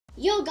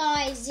Yo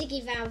guys,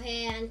 Ziggy Valve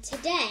here, and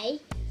today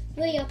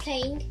we are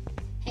playing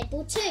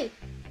Headball 2,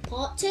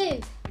 Part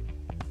 2.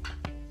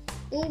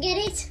 You get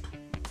it?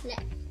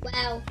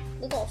 Well,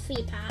 we got a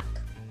free pack.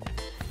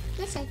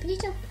 Let's open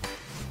it up.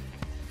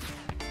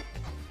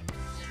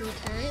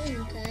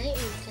 Okay.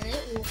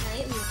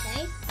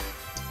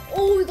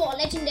 Oh, we got a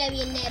legendary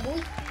in there,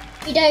 boy.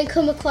 We don't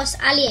come across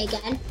Ali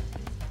again.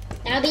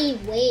 That'd be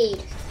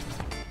weird.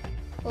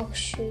 Oh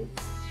shoot.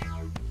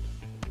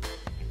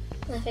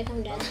 I think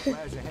I'm dead. And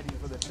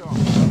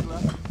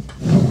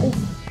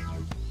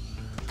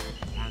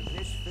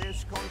this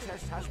fierce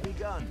contest has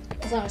begun.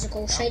 I thought it was a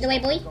goal straight away,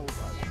 boy.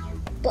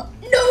 But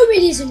no,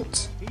 it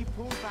isn't.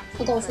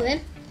 A goal for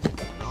him.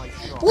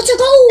 What a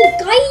goal,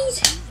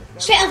 guys!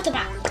 Straight off the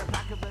back.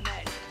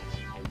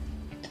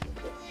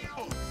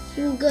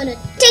 I'm gonna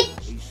take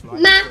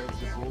my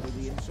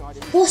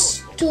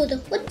horse to the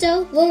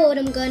road.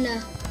 I'm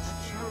gonna.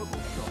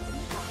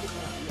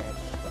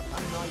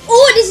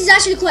 Oh, this is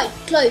actually quite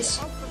close.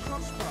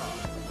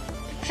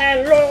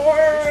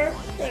 Hello.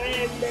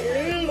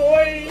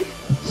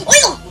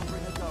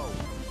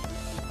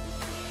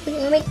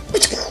 Oh,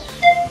 let's go.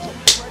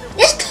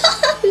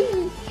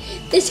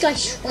 This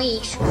guy's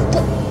sweet. I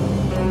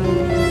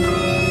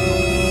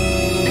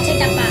take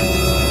that back.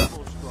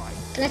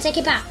 Can I take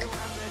it back?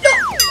 No.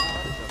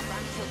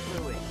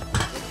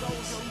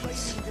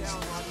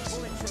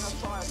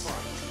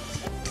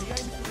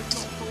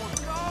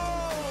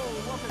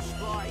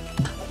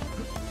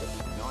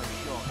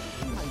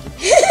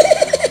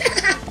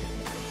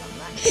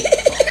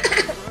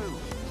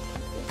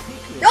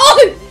 No!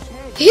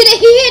 He hit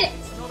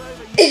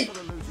it!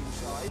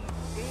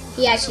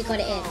 He actually got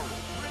it in.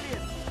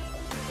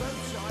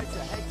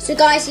 So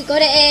guys, he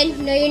got it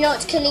in. No, you're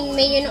not killing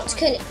me. You're not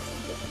killing.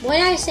 Why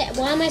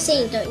am I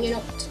saying don't? You're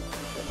not.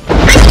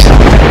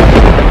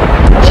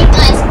 Hey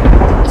guys,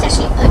 it's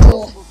actually a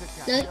draw.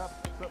 No.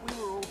 But we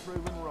were all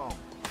proven wrong.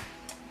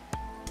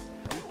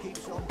 He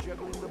keeps on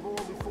juggling the ball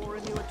before a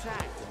new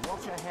attack.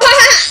 Watch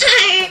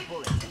ahead.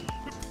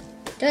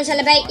 Don't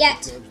celebrate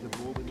yet.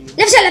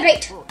 Never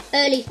celebrate.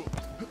 Early.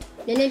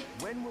 No.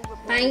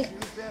 Bang.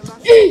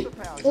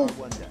 Oh.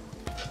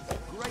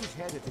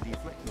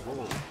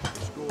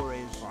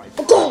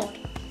 Oh god.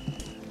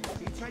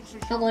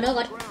 Oh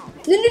god.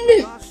 No.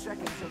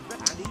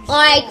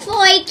 I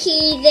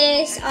crikey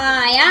this.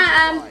 I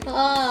am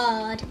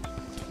hard.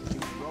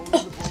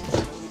 Oh.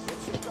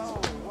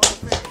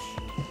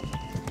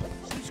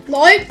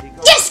 No.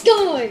 Yes,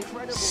 go.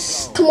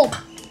 Come on.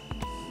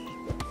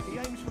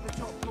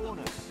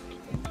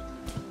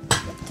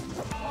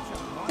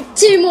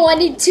 Two more, I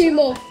need two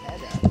more.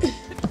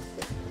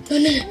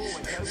 No.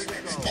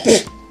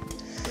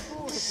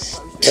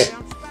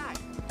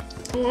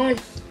 Come on.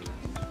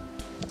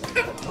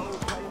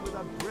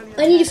 I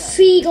need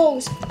 3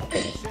 goals.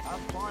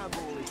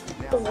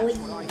 Oh,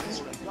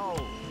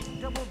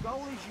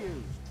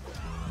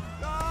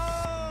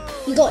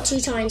 you got 2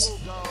 times.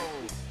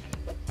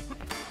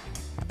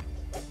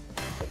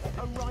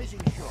 A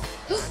rising shot,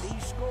 and he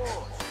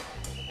scores.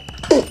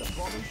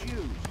 What would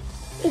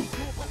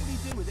he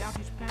do without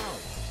his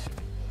powers?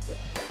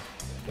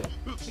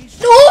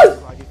 No!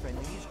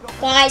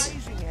 Guys.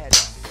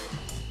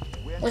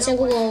 1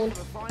 single goal.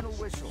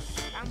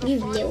 You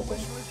little boy.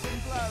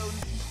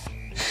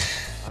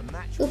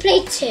 We'll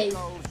play 2.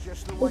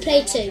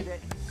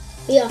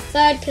 We are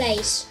 3rd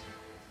place.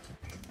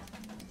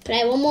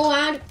 Play 1 more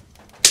round.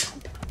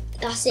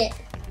 That's it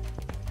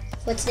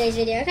for today's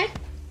video, okay?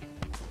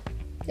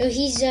 So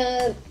he's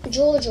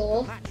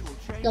Georgia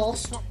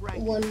lost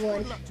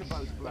 1-1.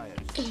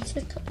 Let's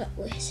put that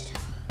wizard.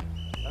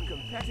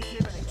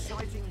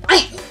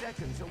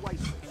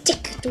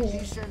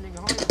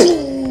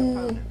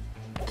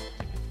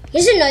 He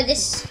doesn't know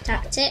this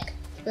tactic,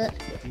 but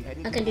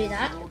I can do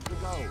that.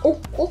 Oh.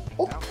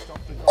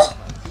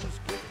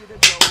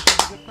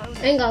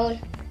 And goal.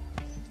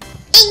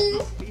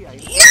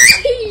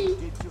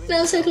 That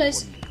was so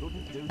close.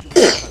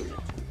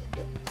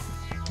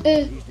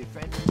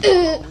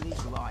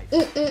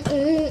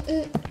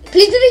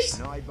 Please.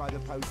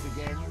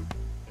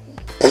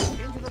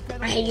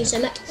 I hate you so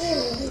much.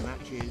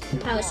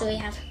 What powers do we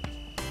have?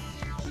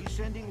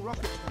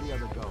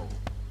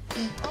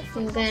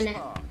 I'm gonna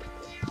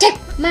take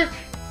my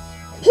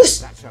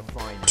horse.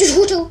 Just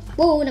water.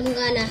 Whoa, I'm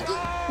gonna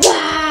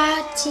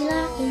watch it.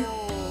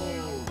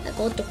 I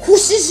got the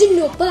horses in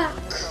the back.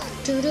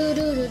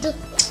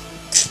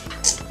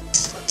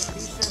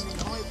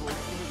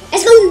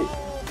 Let's go.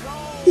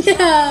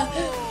 Yeah.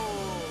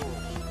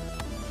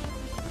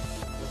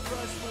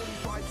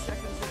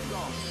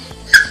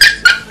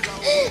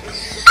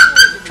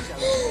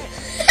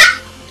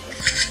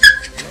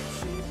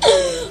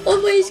 Oh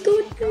my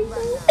god.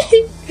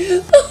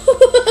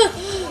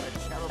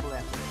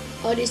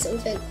 I'll do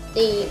something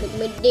big with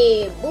my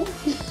day. Boom.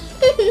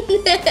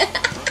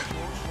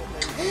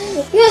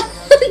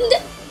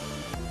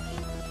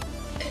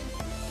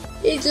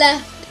 He's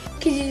left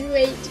because he's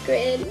rage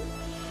grin.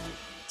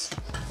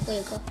 Where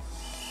you go?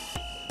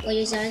 What are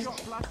you saying?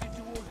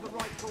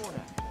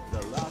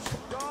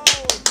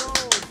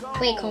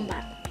 Wait,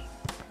 combat.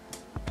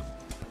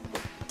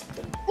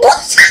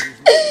 What?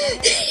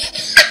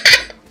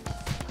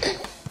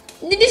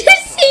 Did you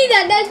see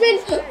that? That's been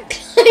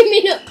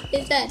climbing up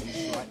his head.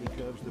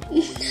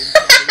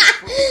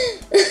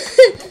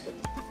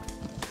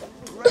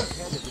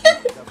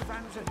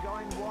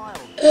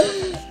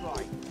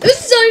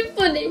 It's so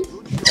funny.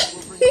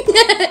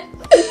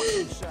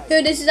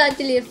 Yo, this is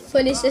actually the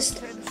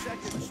funniest.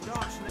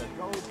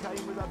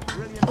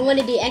 I want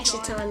to do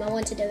extra time. I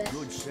want to do it.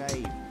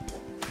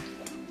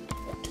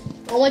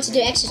 I want to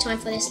do extra time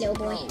for this little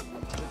boy.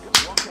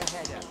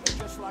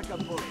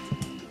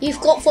 You've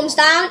got thumbs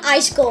down,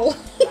 I score.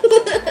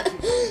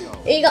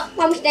 You got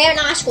thumbs down,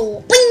 I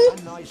score. Bing!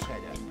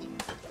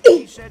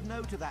 He said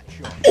no to that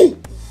shot. And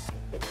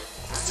he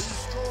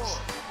scored.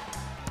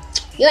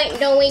 You ain't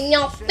doing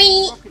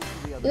nothing.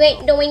 You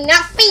ain't doing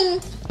nothing.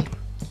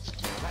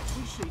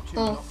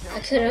 Oh, I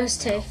could have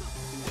too.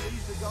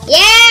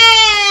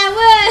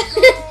 Yeah!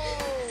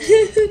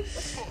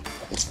 He's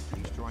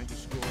trying to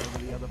score over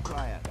the other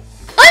player.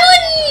 I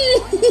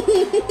won!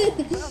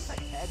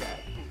 Perfect header.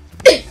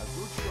 A good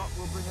shot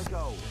will bring a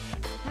goal.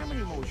 How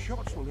many more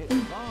shots will hit the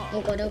bar?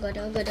 Oh god, oh god,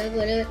 oh god, oh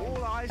god.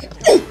 All eyes are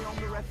clearly on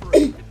the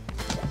referee.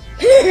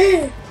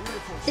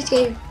 This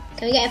game.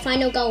 Can we get a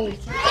final goal?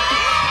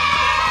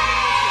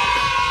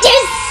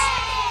 Yes!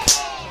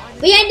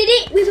 We ended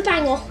it with a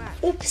banger.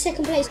 We're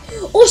second place.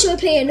 Also, we're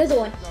playing another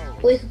one.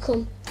 Or we could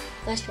come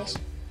first place.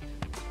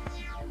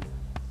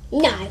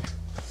 No.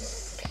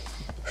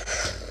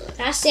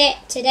 That's it.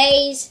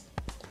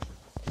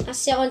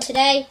 That's it on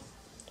today.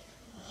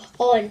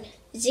 On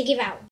Ziggy Out.